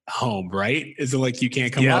like home, right? Is it like you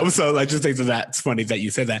can't come home? So I just think that's funny that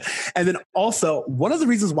you said that. And then also one of the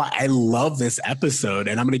reasons why I love this episode,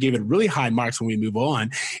 and I'm going to give it really high marks when we move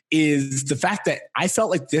on, is the fact that I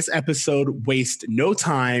felt like this episode wasted no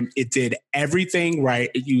time. It did everything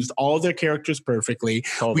right. It used all of their characters perfectly.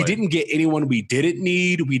 Totally. We didn't get anyone we didn't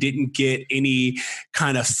need. We didn't get any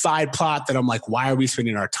kind of side plot that I'm like, why are we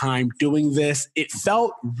spending our time doing this? It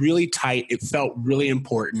felt really tight. It felt really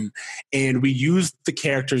important. And we used the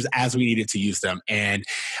characters as we needed to use them. And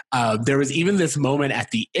there was even this moment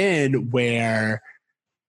at the end where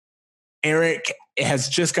Eric has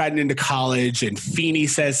just gotten into college and Feeny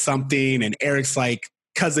says something and Eric's like,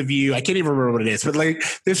 because of you, I can't even remember what it is, but like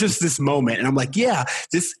there's just this moment and I'm like, yeah,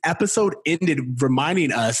 this episode ended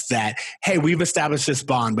reminding us that, hey, we've established this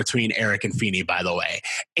bond between Eric and Feeny, by the way,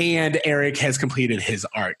 and Eric has completed his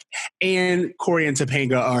arc and Corey and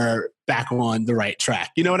Topanga are back on the right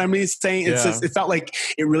track. You know what I mean? Saying it's just, it felt like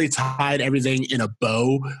it really tied everything in a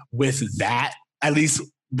bow with that, at least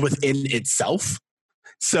within itself.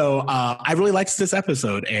 So I really liked this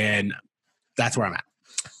episode and that's where I'm at.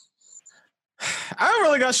 I don't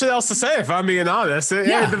really got shit else to say, if I'm being honest. The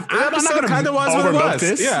episode kind of was what it was.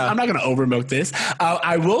 This. Yeah. I'm not going to overmilk this.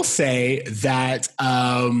 I will say that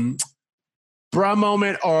bra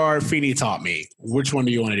moment or Feeny taught me. Which one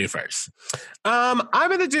do you want to do first? I'm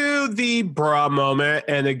going to do the bra moment.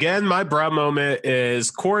 And again, my bra moment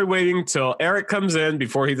is Corey waiting till Eric comes in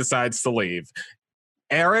before he decides to leave.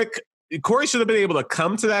 Corey should have been able to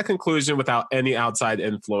come to that conclusion without any outside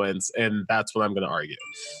influence. And that's what I'm going to argue.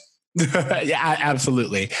 Yeah,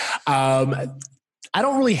 absolutely. I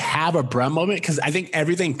don't really have a bra moment because I think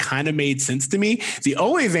everything kind of made sense to me. The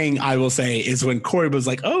only thing I will say is when Corey was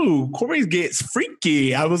like, oh, Corey gets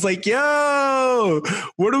freaky. I was like, yo,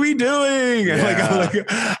 what are we doing? Yeah. Like,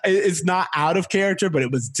 it's not out of character, but it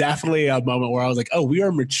was definitely a moment where I was like, oh, we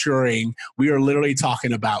are maturing. We are literally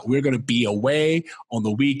talking about we're going to be away on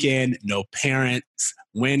the weekend, no parents.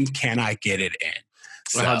 When can I get it in?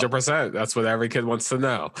 100%. That's what every kid wants to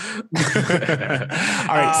know. All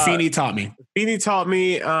right. Feeny taught me. Feeny taught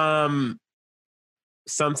me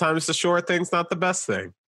sometimes the short thing's not the best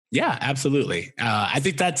thing. Yeah, absolutely. I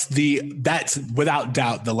think that's without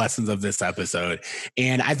doubt the lessons of this episode.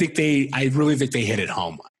 And I really think they hit it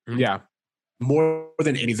home. Yeah. More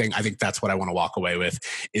than anything, I think that's what I want to walk away with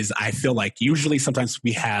is I feel like usually sometimes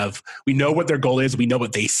we know what their goal is. We know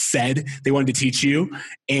what they said they wanted to teach you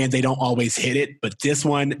and they don't always hit it. But this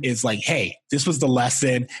one is like, hey, this was the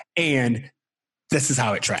lesson and this is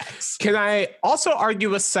how it tracks. Can I also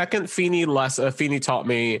argue a second Feeny taught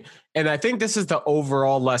me? And I think this is the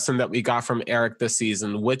overall lesson that we got from Eric this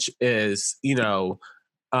season, which is,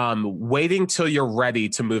 waiting till you're ready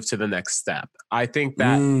to move to the next step. I think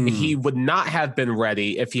that he would not have been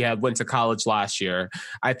ready if he had went to college last year.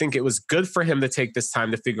 I think it was good for him to take this time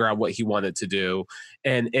to figure out what he wanted to do.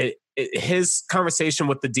 And his conversation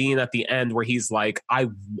with the dean at the end where he's like,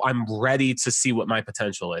 I'm ready to see what my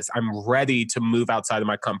potential is. I'm ready to move outside of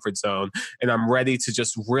my comfort zone. And I'm ready to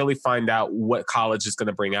just really find out what college is going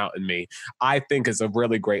to bring out in me. I think is a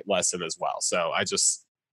really great lesson as well. So I just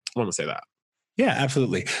want to say that. Yeah,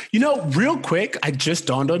 absolutely. Real quick, I just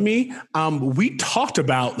dawned on me. We talked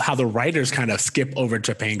about how the writers kind of skip over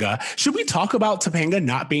Topanga. Should we talk about Topanga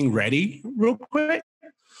not being ready real quick?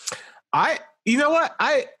 You know what?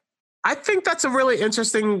 I think that's a really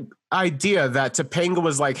interesting idea that Topanga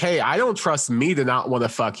was like, hey, I don't trust me to not want to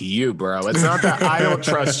fuck you, bro. It's not that I don't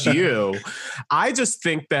trust you. I just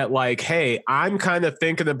think that like, hey, I'm kind of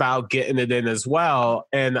thinking about getting it in as well.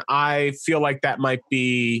 And I feel like that might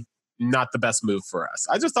be not the best move for us.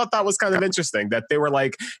 I just thought that was kind of interesting that they were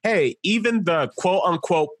like, hey, even the quote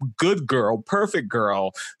unquote good girl, perfect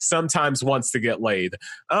girl sometimes wants to get laid.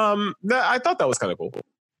 I thought that was kind of cool.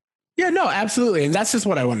 Yeah, no, absolutely. And that's just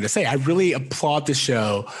what I wanted to say. I really applaud the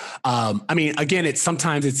show. I mean, again,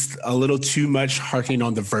 sometimes it's a little too much harking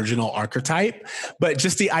on the virginal archetype, but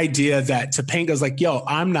just the idea that Topanga's like, yo,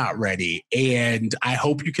 I'm not ready. And I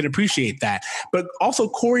hope you can appreciate that. But also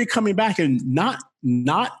Corey coming back and not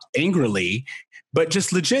angrily, but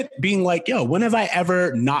just legit being like, yo, when have I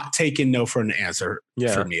ever not taken no for an answer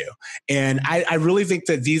from you? And I really think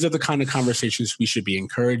that these are the kind of conversations we should be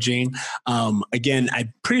encouraging. Again,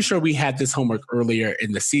 I'm pretty sure we had this homework earlier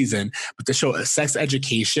in the season, but the show Sex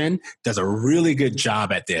Education does a really good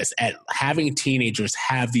job at this, at having teenagers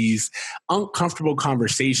have these uncomfortable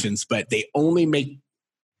conversations, but they only make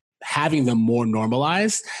having them more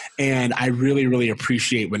normalized. And I really, really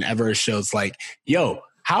appreciate whenever a show's like, yo,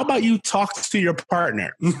 how about you talk to your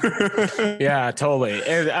partner? Yeah, totally.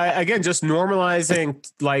 And again, just normalizing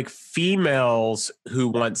like females who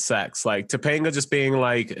want sex, like Topanga just being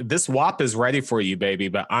like, this WAP is ready for you, baby,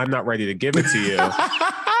 but I'm not ready to give it to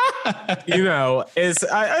you. You know, is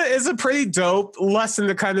a pretty dope lesson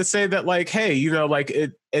to kind of say that, like, hey, you know, like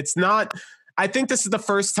it's not. I think this is the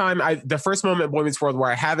first time the first moment in Boy Meets World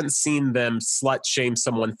where I haven't seen them slut shame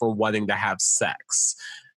someone for wanting to have sex.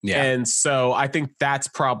 Yeah. And so I think that's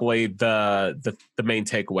probably the main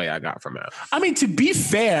takeaway I got from it. I mean, to be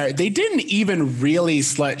fair, they didn't even really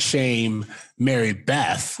slut shame Mary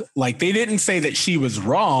Beth. Like, they didn't say that she was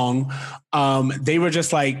wrong. They were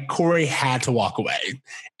just like, Corey had to walk away.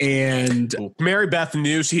 And Mary Beth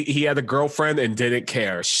knew he had a girlfriend and didn't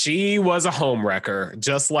care. She was a homewrecker,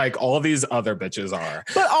 just like all these other bitches are.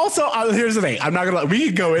 But also, here's the thing. I'm not going to, we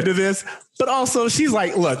could go into this, but also she's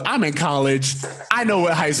like, look, I'm in college. I know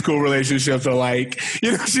what high school relationships are like.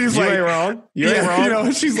 You know, she's you like, ain't wrong. You ain't wrong. You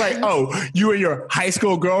know, she's like, oh, you and your high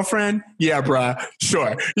school girlfriend? Yeah, bruh.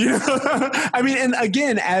 Sure. You know, I mean, and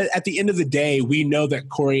again, at the end of the day, we know that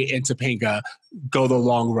Corey and Topanga go the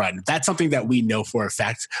long run. That's something that we know for a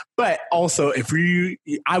fact. But also,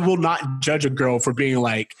 I will not judge a girl for being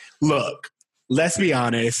like, look, let's be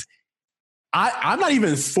honest. I'm not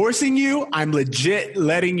even forcing you. I'm legit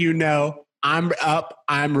letting you know I'm up.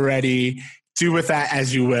 I'm ready. Do with that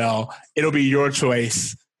as you will. It'll be your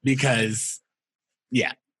choice because,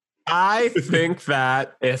 yeah. I think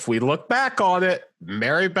that if we look back on it,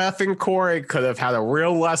 Mary Beth and Corey could have had a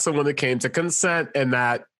real lesson when it came to consent, and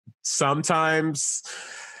that sometimes,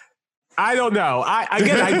 I don't know.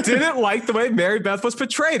 I didn't like the way Mary Beth was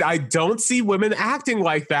portrayed. I don't see women acting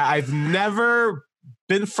like that. I've never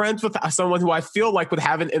been friends with someone who I feel like would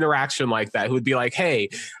have an interaction like that, who would be like, hey,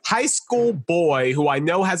 high school boy who I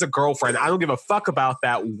know has a girlfriend, I don't give a fuck about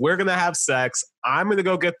that. We're going to have sex. I'm going to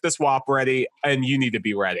go get this WAP ready, and you need to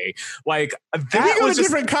be ready. Like, that we go to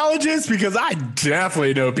different colleges? Because I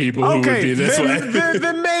definitely know people who would be this way.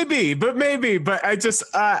 Then maybe, but I just,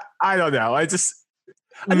 I don't know.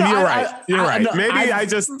 You're right. Maybe I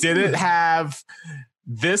just didn't have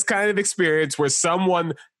this kind of experience where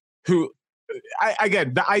someone who,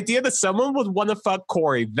 again, the idea that someone would want to fuck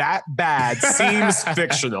Corey that bad seems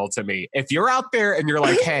fictional to me. If you're out there and you're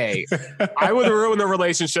like, hey, I would ruin a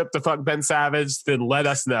relationship to fuck Ben Savage, then let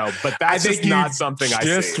us know. But that's just not something I see.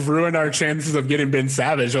 Just ruin our chances of getting Ben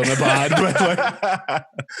Savage on the pod. But like,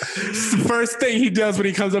 the first thing he does when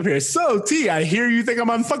he comes up here, so T, I hear you think I'm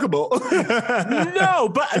unfuckable. No,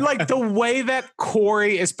 but like the way that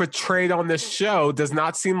Corey is portrayed on this show does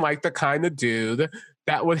not seem like the kind of dude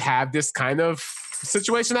that would have this kind of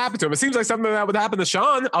situation happen to him. It seems like something that would happen to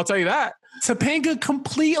Sean. I'll tell you that. Topanga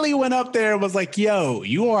completely went up there and was like, yo,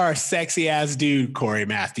 you are a sexy ass dude, Corey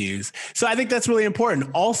Matthews. So I think that's really important.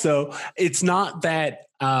 Also, it's not that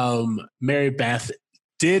Mary Beth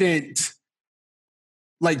didn't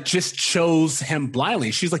like just chose him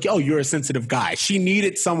blindly. She's like, oh, you're a sensitive guy. She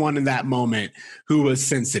needed someone in that moment who was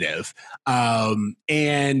sensitive.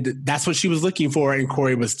 And that's what she was looking for. And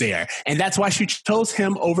Corey was there. And that's why she chose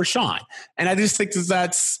him over Sean. And I just think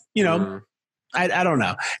that's, you know, I don't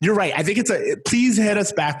know. You're right. I think please hit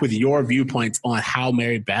us back with your viewpoints on how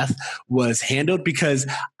Mary Beth was handled, because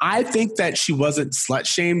I think that she wasn't slut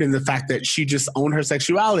shamed in the fact that she just owned her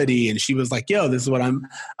sexuality and she was like, yo, this is what I'm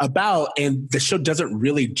about. And the show doesn't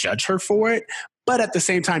really judge her for it. But at the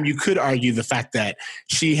same time, you could argue the fact that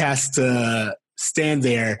she has to stand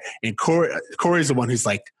there and Corey's the one who's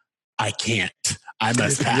like, I can't. I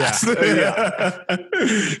must pass.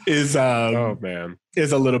 Oh man,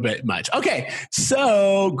 is a little bit much. Okay,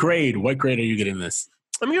 so grade. What grade are you getting this?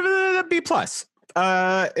 I'm giving it a B+.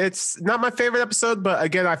 It's not my favorite episode, but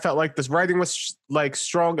again, I felt like this writing was like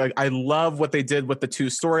strong. I love what they did with the two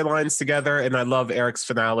storylines together, and I love Eric's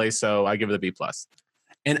finale, so I give it a B+.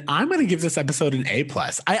 And I'm going to give this episode an A+.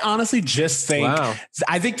 I honestly just think,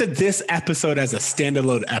 I think that this episode as a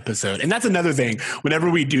standalone episode, and that's another thing. Whenever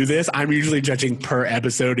we do this, I'm usually judging per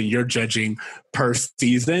episode and you're judging per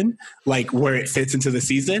season, like where it fits into the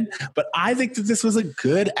season. But I think that this was a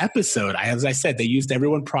good episode. As I said, they used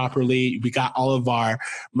everyone properly. We got all of our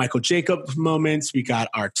Michael Jacobs moments. We got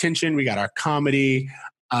our tension. We got our comedy.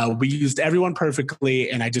 We used everyone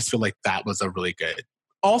perfectly. And I just feel like that was a really good.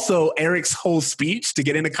 Also, Eric's whole speech to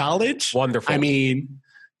get into college. Wonderful. I mean,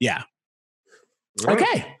 yeah.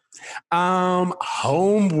 Okay.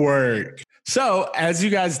 Homework. So, as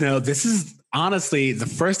you guys know, this is honestly the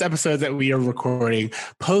first episode that we are recording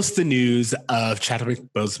post the news of Chadwick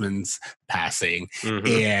Boseman's passing.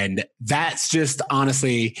 And that's just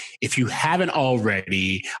honestly, if you haven't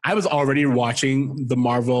already, I was already watching the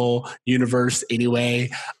Marvel universe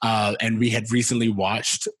anyway. And we had recently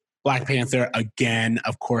watched Black Panther again.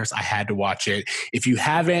 Of course, I had to watch it. If you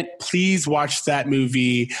haven't, please watch that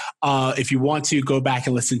movie. If you want to, go back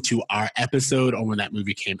and listen to our episode on when that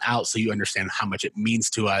movie came out so you understand how much it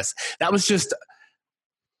means to us. It was just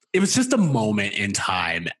a moment in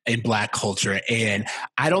time in Black culture. And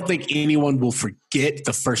I don't think anyone will forget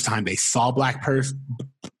the first time they saw Black Panther,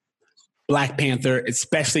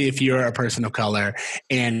 especially if you're a person of color.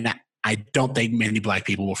 And I don't think many Black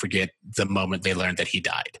people will forget the moment they learned that he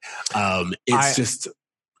died. I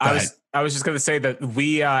was just going to say that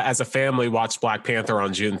we, as a family, watched Black Panther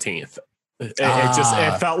on Juneteenth.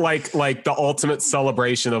 It felt like the ultimate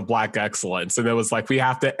celebration of Black excellence. And it was like, we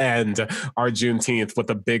have to end our Juneteenth with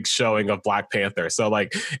a big showing of Black Panther. So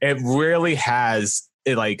like, it really has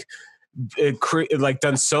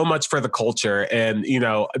done so much for the culture. And, you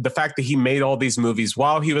know, the fact that he made all these movies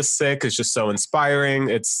while he was sick is just so inspiring.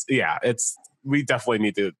 We definitely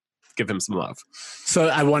need to give him some love. So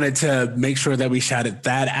I wanted to make sure that we shouted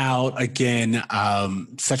that out again.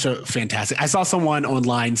 Such a fantastic. I saw someone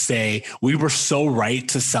online say we were so right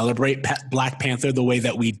to celebrate Black Panther the way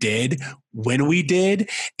that we did when we did.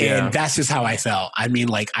 And that's just how I felt. I mean,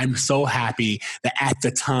 like, I'm so happy that at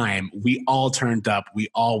the time we all turned up, we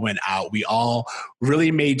all went out, we all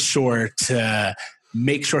really made sure to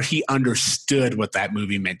make sure he understood what that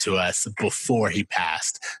movie meant to us before he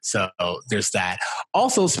passed. So there's that.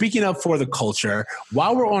 Also, speaking of for the culture,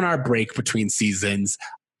 while we're on our break between seasons,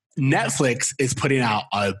 Netflix is putting out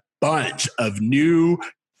a bunch of new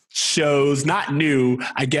shows, not new,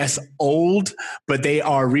 I guess old, but they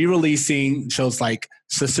are re-releasing shows like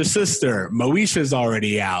Sister Sister, Moesha's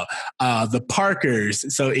already out, The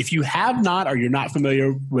Parkers. So if you have not, or you're not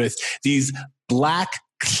familiar with these Black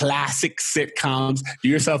classic sitcoms, do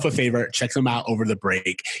yourself a favor, check them out over the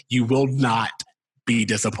break. You will not be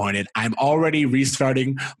disappointed. I'm already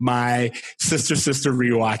restarting my Sister Sister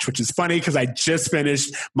rewatch, which is funny because I just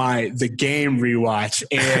finished The Game rewatch,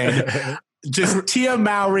 and just Tia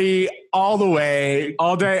Mowry all the way,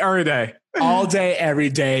 all day, every day. All day, every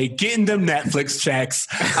day, getting them Netflix checks.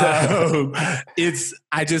 I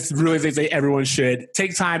just really think that everyone should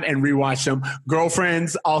take time and rewatch them.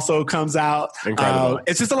 Girlfriends also comes out. Incredible.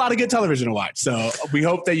 It's just a lot of good television to watch. So we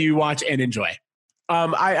hope that you watch and enjoy.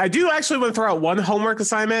 I do actually want to throw out one homework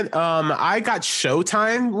assignment. I got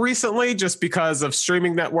Showtime recently just because of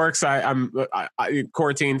streaming networks. I'm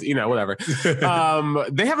quarantined, whatever.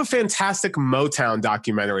 They have a fantastic Motown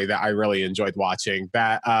documentary that I really enjoyed watching.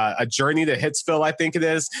 That A Journey to Hitsville, I think it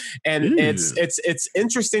is, and it's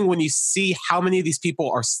interesting when you see how many of these people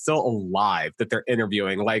are still alive that they're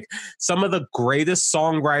interviewing. Like some of the greatest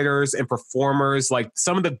songwriters and performers, like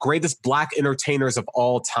some of the greatest Black entertainers of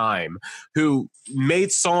all time, who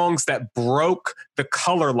made songs that broke the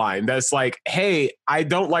color line. That's like, hey, I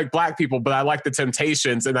don't like Black people, but I like the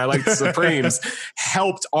Temptations and I like the Supremes,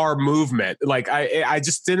 helped our movement. Like I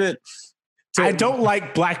just didn't. I don't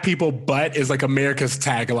like Black people, but is like America's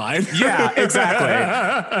tagline. Yeah,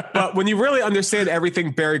 exactly. But when you really understand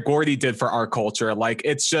everything Berry Gordy did for our culture, like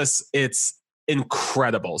it's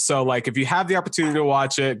incredible. So like if you have the opportunity to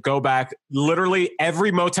watch it, go back. Literally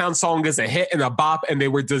every Motown song is a hit and a bop, and they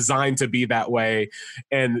were designed to be that way.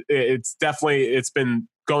 And it's been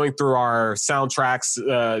going through our soundtracks,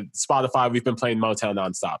 Spotify, we've been playing Motown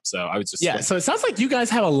nonstop. So I was just... So it sounds like you guys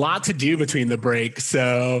have a lot to do between the break.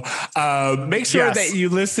 So make sure that you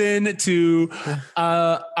listen to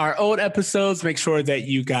our old episodes. Make sure that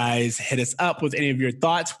you guys hit us up with any of your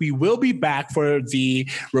thoughts. We will be back for the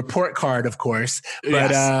report card, of course.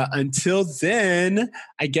 But until then,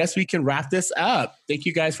 I guess we can wrap this up. Thank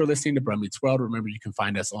you guys for listening to Bruh Meets World. Remember, you can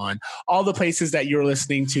find us on all the places that you're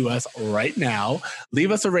listening to us right now.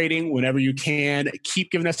 Leave us a rating whenever you can.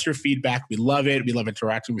 Keep giving us your feedback. We love it. We love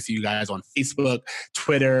interacting with you guys on Facebook,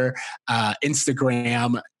 Twitter,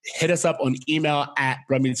 Instagram. Hit us up on email at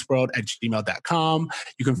bruhmeetsworld@gmail.com.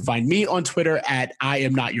 You can find me on Twitter at I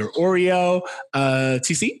am not your Oreo.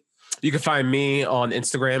 TC? You can find me on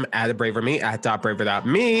Instagram at @braverme, at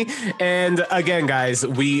 .braver.me. And again, guys,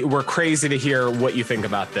 we're crazy to hear what you think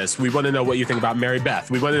about this. We want to know what you think about Mary Beth.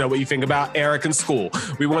 We want to know what you think about Eric in school.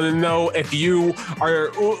 We want to know if you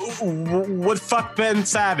would fuck Ben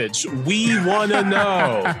Savage. We want to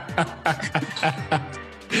know.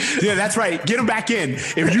 Yeah, that's right. Get him back in.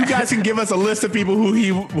 If you guys can give us a list of people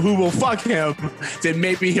who will fuck him, then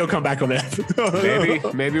maybe he'll come back on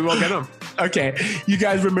that. maybe we'll get him. Okay. You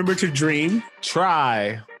guys remember to dream,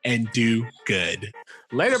 try, and do good.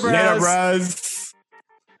 Later, bros. Later, bros.